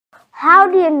How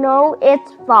do you know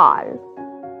it's fall?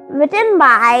 Written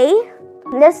by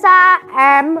Lisa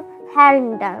M.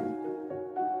 Herrington.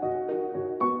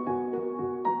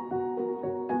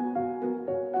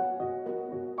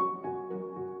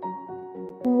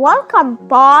 Welcome,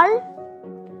 fall.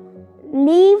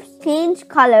 Leaves change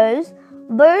colors,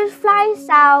 birds fly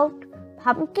south,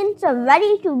 pumpkins are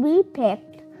ready to be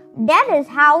picked. That is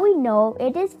how we know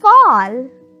it is fall.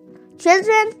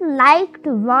 Children like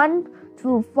to run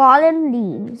through fallen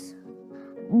leaves.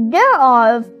 There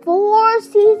are 4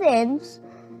 seasons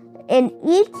in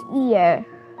each year.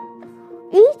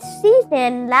 Each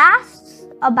season lasts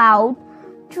about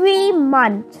 3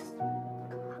 months.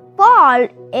 Fall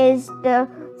is the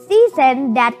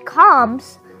season that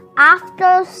comes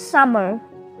after summer.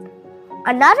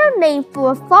 Another name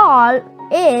for fall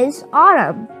is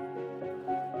autumn.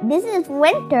 This is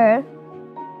winter.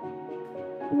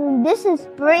 This is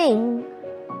spring.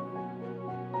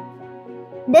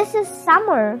 This is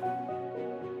summer.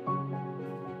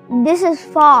 This is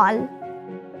fall.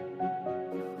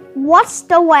 What's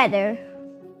the weather?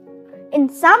 In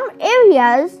some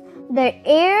areas, the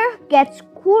air gets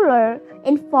cooler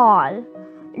in fall.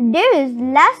 There is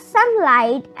less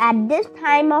sunlight at this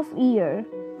time of year.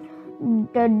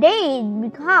 The day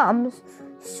becomes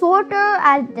shorter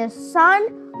as the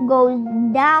sun goes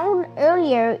down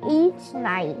earlier each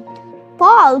night.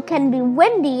 Fall can be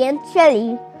windy and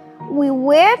chilly. We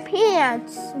wear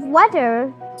pants,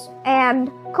 sweaters, and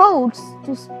coats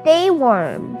to stay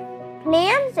warm.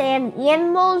 Plants and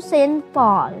animals in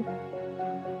fall.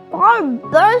 Fall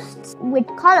bursts with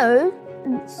colors.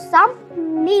 Some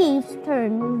leaves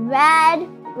turn red,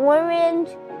 orange,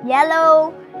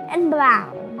 yellow, and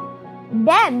brown.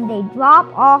 Then they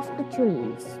drop off the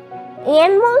trees.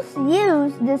 Animals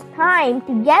use this time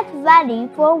to get ready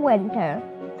for winter.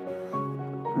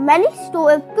 Many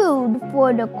store food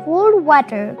for the cold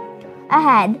weather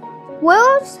ahead.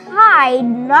 Squirrels hide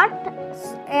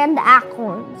nuts and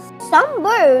acorns. Some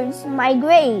birds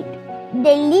migrate.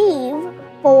 They leave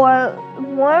for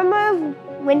warmer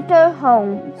winter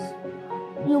homes.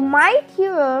 You might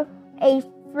hear a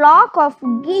flock of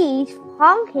geese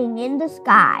honking in the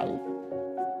sky.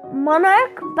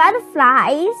 Monarch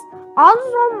butterflies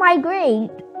also migrate.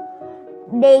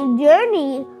 They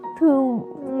journey to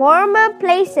warmer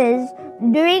places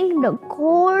during the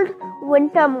cold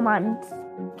winter months.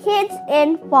 Kids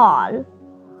in fall.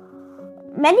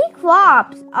 Many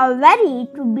crops are ready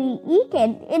to be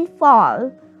eaten in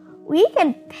fall. We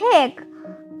can pick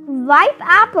ripe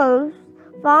apples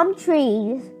from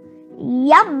trees.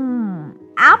 Yum!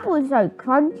 Apples are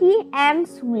crunchy and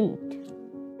sweet.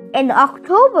 In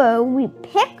October, we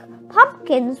pick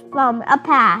pumpkins from a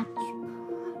patch.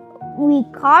 We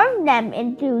carve them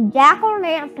into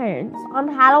jack-o'-lanterns on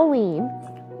Halloween.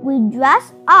 We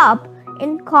dress up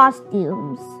in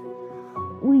costumes.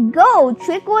 We go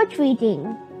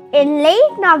trick-or-treating. In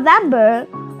late November,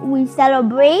 we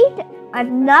celebrate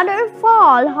another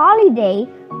fall holiday,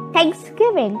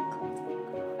 Thanksgiving.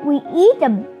 We eat a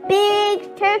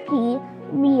big turkey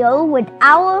meal with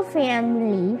our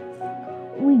family.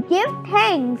 We give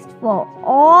thanks for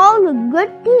all the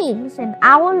good things in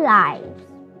our lives.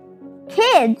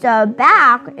 Kids are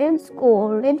back in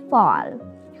school in fall.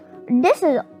 This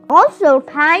is also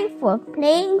time for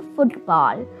playing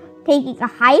football, taking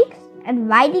hikes, and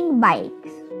riding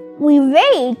bikes. We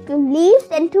rake leaves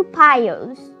into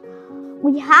piles.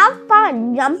 We have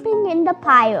fun jumping in the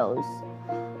piles.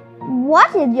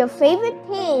 What is your favorite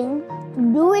thing to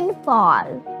do in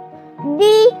fall?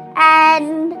 The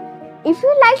end. If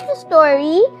you like the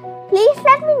story, please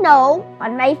let me know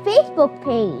on my Facebook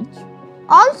page.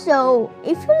 Also,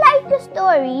 if you like the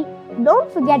story, don't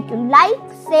forget to like,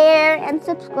 share, and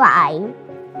subscribe.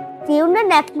 See you in the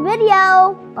next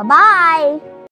video. Bye-bye.